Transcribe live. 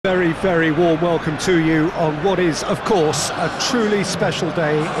very warm welcome to you on what is, of course, a truly special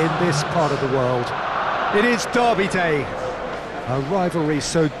day in this part of the world. It is Derby Day, a rivalry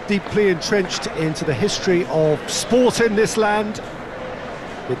so deeply entrenched into the history of sport in this land.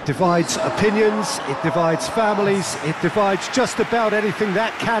 It divides opinions, it divides families, it divides just about anything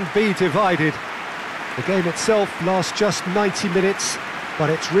that can be divided. The game itself lasts just 90 minutes,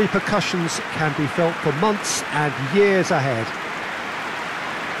 but its repercussions can be felt for months and years ahead.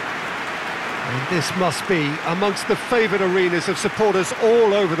 And this must be amongst the favoured arenas of supporters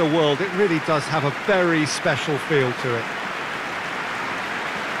all over the world. It really does have a very special feel to it.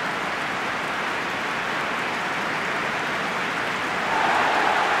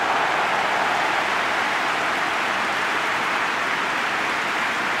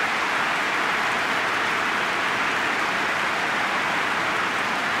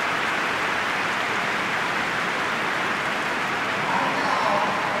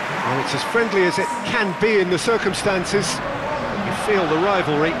 It's as friendly as it can be in the circumstances. You feel the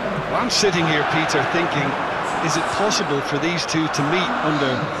rivalry. Well, I'm sitting here, Peter, thinking, is it possible for these two to meet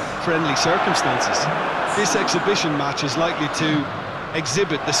under friendly circumstances? This exhibition match is likely to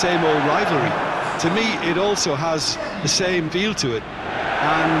exhibit the same old rivalry. To me, it also has the same feel to it.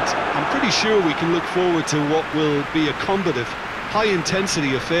 And I'm pretty sure we can look forward to what will be a combative,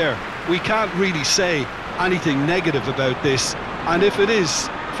 high-intensity affair. We can't really say anything negative about this, and if it is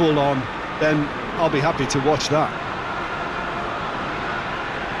full on, then I'll be happy to watch that.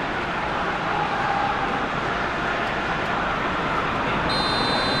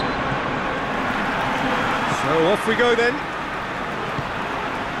 So off we go then.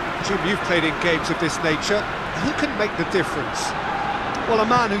 Jim, you've played in games of this nature. Who can make the difference? Well, a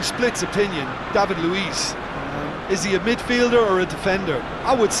man who splits opinion, David Luiz. Is he a midfielder or a defender?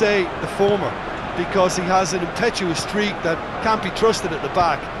 I would say the former, because he has an impetuous streak that can't be trusted at the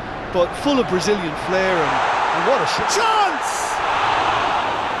back, but full of Brazilian flair, and what a chance!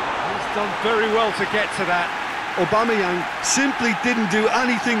 He's done very well to get to that. Aubameyang simply didn't do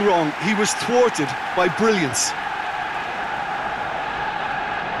anything wrong. He was thwarted by brilliance.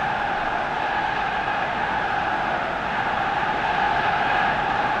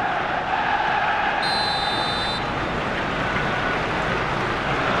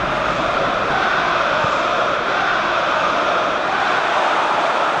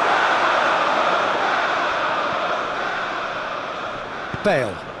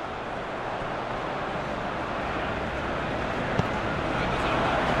 Bale.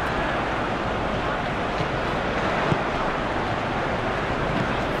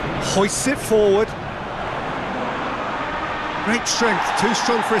 Hoists it forward. Great strength, too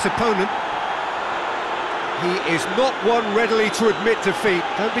strong for his opponent. He is not one readily to admit defeat.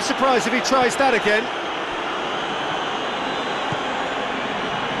 Don't be surprised if he tries that again.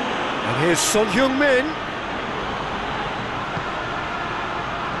 And here's Son Heung-min.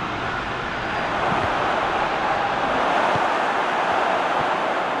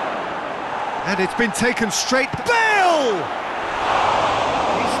 And it's been taken straight. Bale!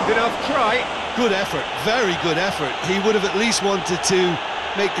 Decent enough try. Good effort, very good effort. He would have at least wanted to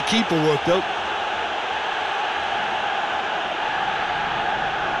make the keeper work, though.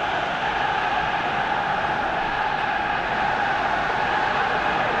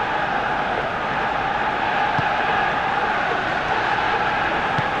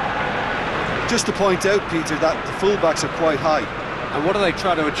 Just to point out, Peter, that the fullbacks are quite high. And what are they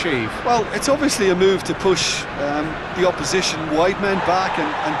trying to achieve? Well, it's obviously a move to push the opposition wide men back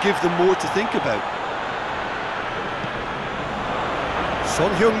and give them more to think about. Son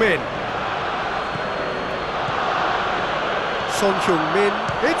Heung-min. Son Heung-min.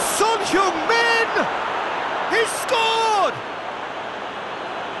 It's Son Heung-min! He's scored!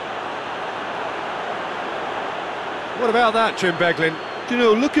 What about that, Jim Beglin? You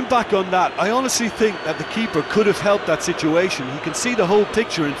know, looking back on that, I honestly think that the keeper could have helped that situation. He can see the whole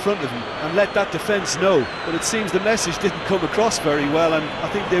picture in front of him and let that defence know. But it seems the message didn't come across very well, and I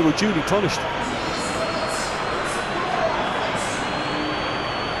think they were duly punished.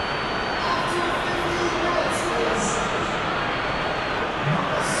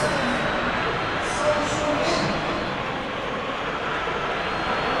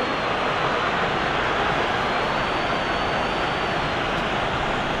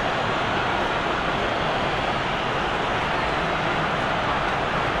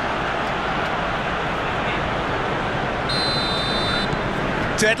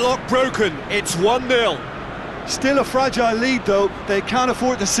 Deadlock broken, it's 1-0. Still a fragile lead, though. They can't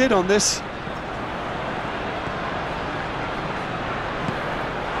afford to sit on this.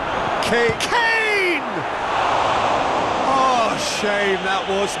 Kane! Oh, shame, that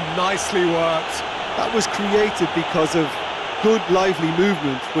was nicely worked. That was created because of good, lively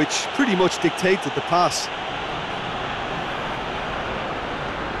movement, which pretty much dictated the pass.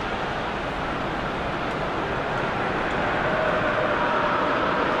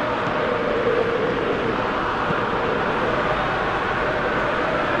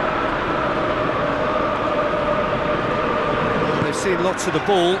 Seen lots of the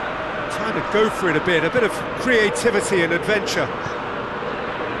ball, trying to go for it a bit of creativity and adventure.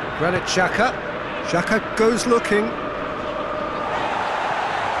 Granit Xhaka goes looking.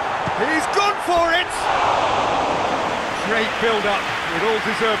 He's gone for it! Great build-up, it all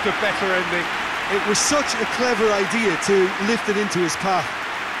deserved a better ending. It was such a clever idea to lift it into his path.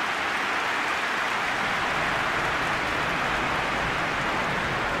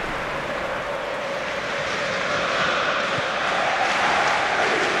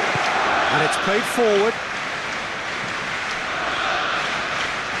 And it's played forward.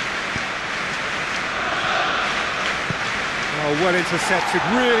 Oh, well intercepted,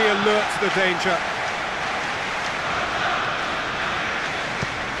 really alert to the danger.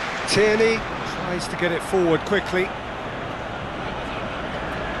 Tierney tries to get it forward quickly.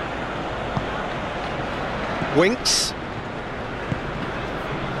 Winks.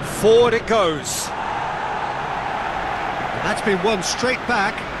 Forward it goes. And that's been won straight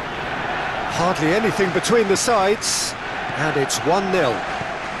back. Hardly anything between the sides, and it's 1-0.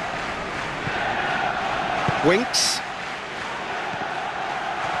 Winks.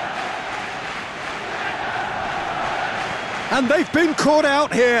 And they've been caught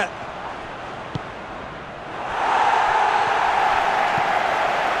out here.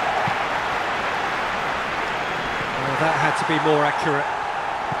 Oh, that had to be more accurate.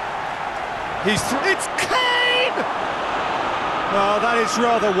 It's Kane! Oh, that is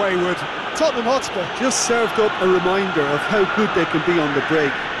rather wayward. Tottenham Hotspur just served up a reminder of how good they can be on the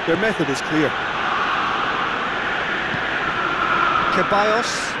break. Their method is clear.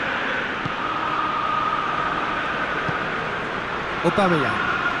 Ceballos. Aubameyang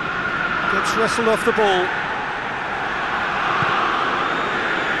gets wrestled off the ball.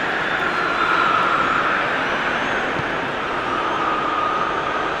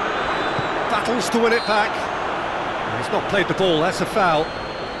 Battles to win it back. He's not played the ball, that's a foul.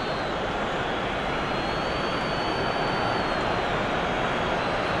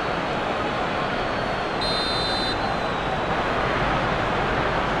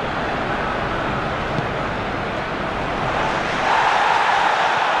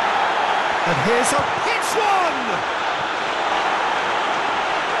 And here's a hits one!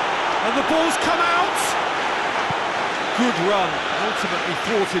 And the ball's come out! Good run, ultimately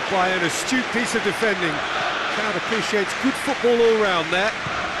thwarted by an astute piece of defending. Crowd appreciates good football all round there.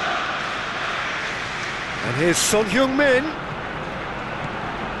 And here's Son Heung-min.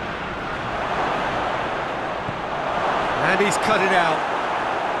 And he's cut it out.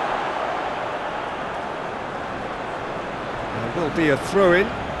 There will be a throw-in.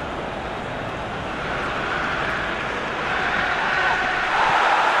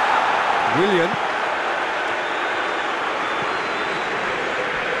 Willian.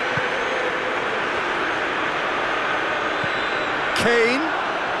 Kane.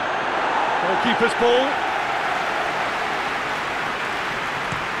 Goalkeeper's ball.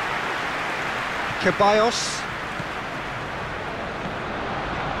 Ceballos.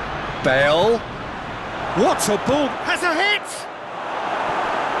 Bale. What a ball! Has a hit!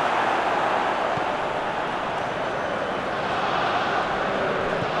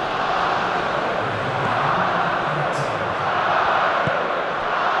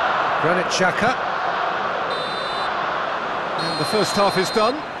 Granit Xhaka. And the first half is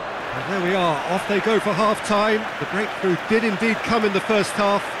done. And there we are, off they go for half-time. The breakthrough did indeed come in the first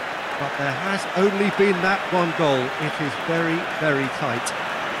half, but there has only been that one goal. It is very, very tight.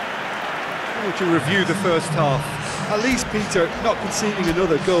 How would you review the first half? At least, Peter, not conceding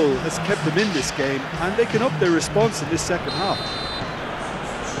another goal has kept them in this game, and they can up their response in this second half.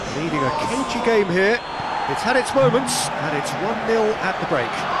 Leading a cagey game here. It's had its moments, and it's 1-0 at the break.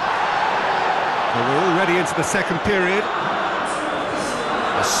 Well, we're already into the second period.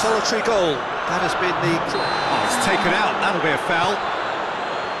 A solitary goal. That has been the... Oh, it's taken out. That'll be a foul.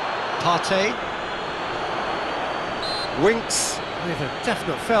 Partey. Winks with a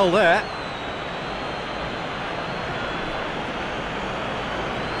definite foul there.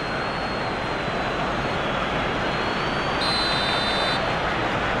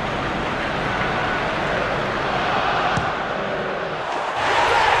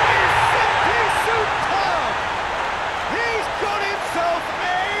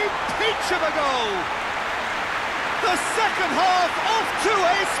 Of a goal. The second half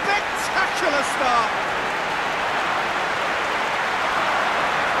Spectacular start!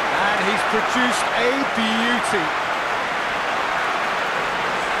 And he's produced a beauty.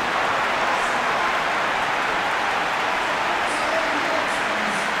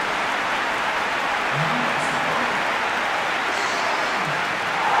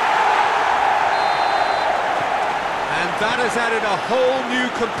 That has added a whole new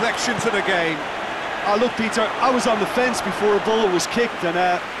complexion to the game. Oh, look, Peter, I was on the fence before a ball was kicked, and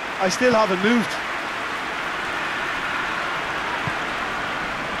I still haven't moved.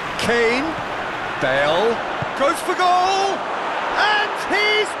 Kane, Bale, goes for goal, and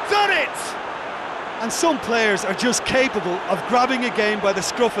he's done it! And some players are just capable of grabbing a game by the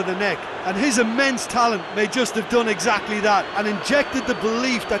scruff of the neck, and his immense talent may just have done exactly that, and injected the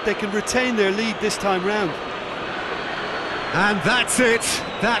belief that they can retain their lead this time round. And that's it.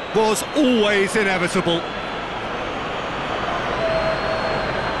 That was always inevitable.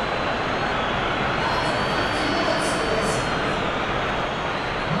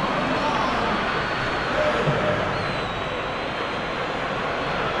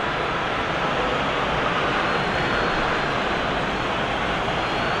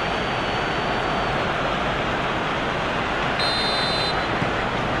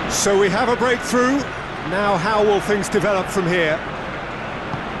 So we have a breakthrough. Now how will things develop from here?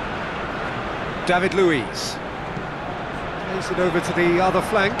 David Luiz. Plays it over to the other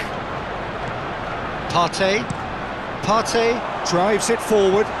flank. Partey. Partey drives it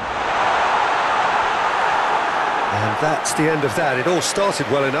forward. And that's the end of that. It all started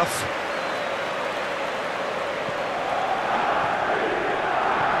well enough.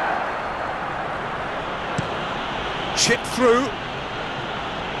 Chip through.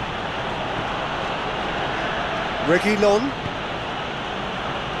 Reguilon,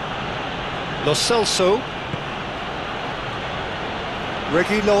 Lo Celso,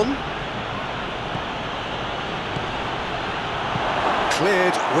 Reguilon,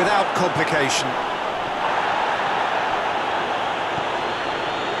 cleared without complication.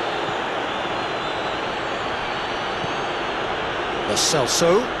 Lo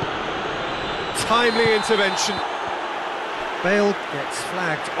Celso, timely intervention. Bale gets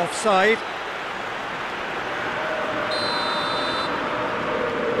flagged offside.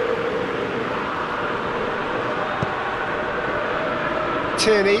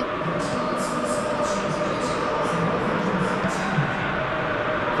 Tierney.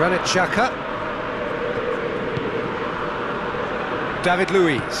 Granit Xhaka. David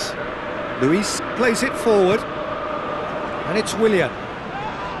Luiz. Luiz plays it forward. And it's Willian.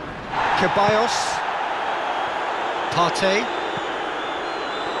 Ceballos. Partey.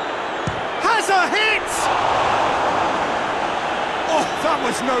 Has a hit! Oh, that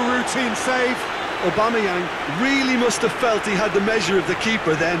was no routine save. Aubameyang really must have felt he had the measure of the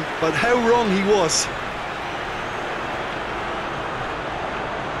keeper then, but how wrong he was.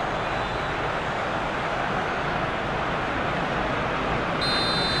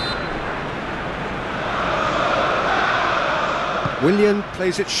 Willian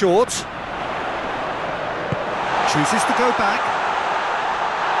plays it short. Chooses to go back.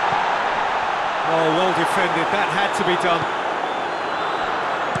 Oh, well defended. That had to be done.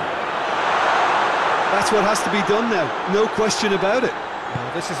 That's what has to be done now, no question about it.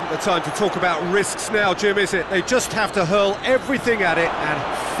 Well, this isn't the time to talk about risks now, Jim, is it? They just have to hurl everything at it and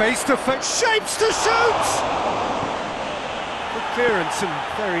face-to-face, shapes to shoot! Good clearance and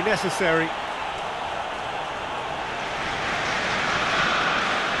very necessary.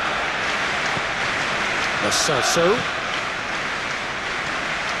 Lo Celso.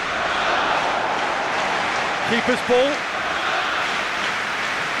 Keeper's ball.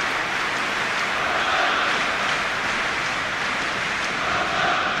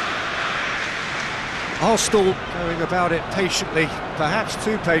 Arsenal going about it patiently, perhaps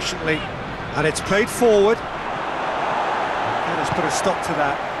too patiently, and it's played forward. And it's put a stop to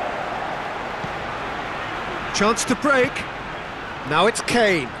that. Chance to break. Now it's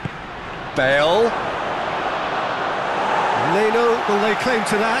Kane. Bale. Leno will lay claim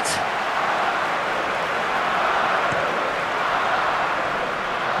to that.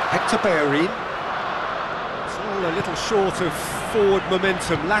 Hector Bellerin. It's all a little short of forward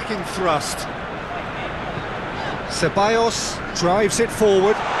momentum, lacking thrust. Ceballos drives it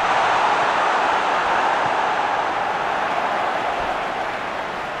forward.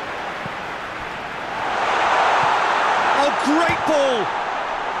 Oh, great ball!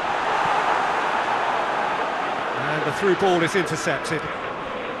 And the through ball is intercepted.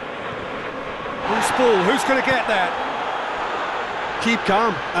 Whose ball? Who's going to get that? Keep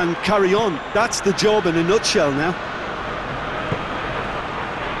calm and carry on. That's the job in a nutshell now.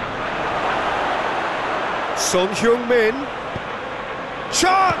 Son Heung-min.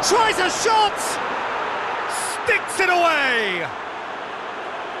 Shot! Tries a shot! Sticks it away!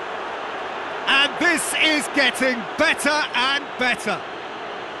 And this is getting better and better.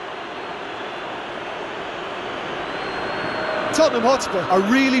 Tottenham Hotspur are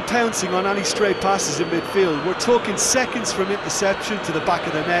really pouncing on any stray passes in midfield. We're talking seconds from interception to the back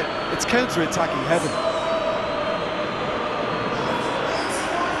of the net. It's counter-attacking heaven.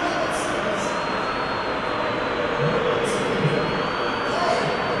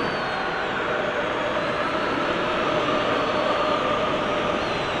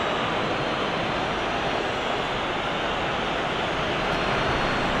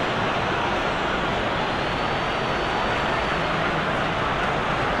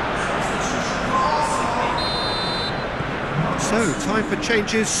 So, time for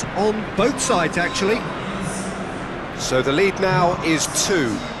changes on both sides, actually. So the lead now is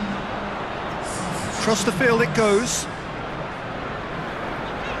 2. Across the field it goes.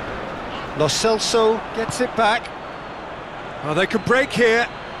 Lo Celso gets it back. Oh, they could break here.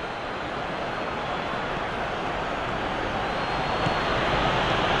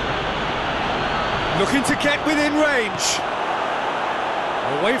 Looking to get within range.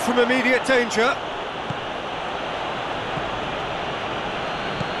 Away from immediate danger.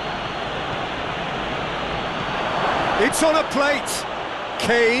 It's on a plate.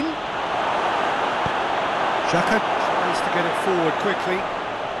 Kane. Xhaka tries to get it forward quickly.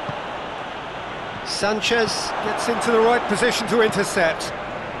 Sanchez gets into the right position to intercept.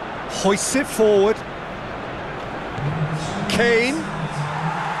 Hoists it forward. Kane.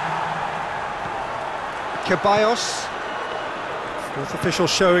 Ceballos. Fourth official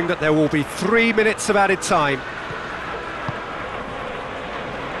showing that there will be 3 minutes of added time.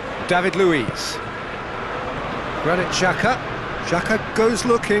 David Luiz. Granit Xhaka. Xhaka goes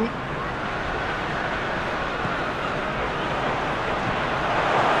looking.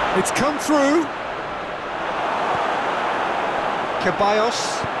 It's come through.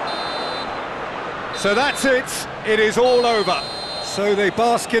 Ceballos. So that's it. It is all over. So they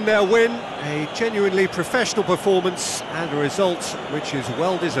bask in their win. A genuinely professional performance and a result which is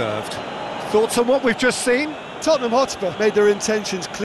well deserved. Thoughts on what we've just seen? Tottenham Hotspur made their intentions clear.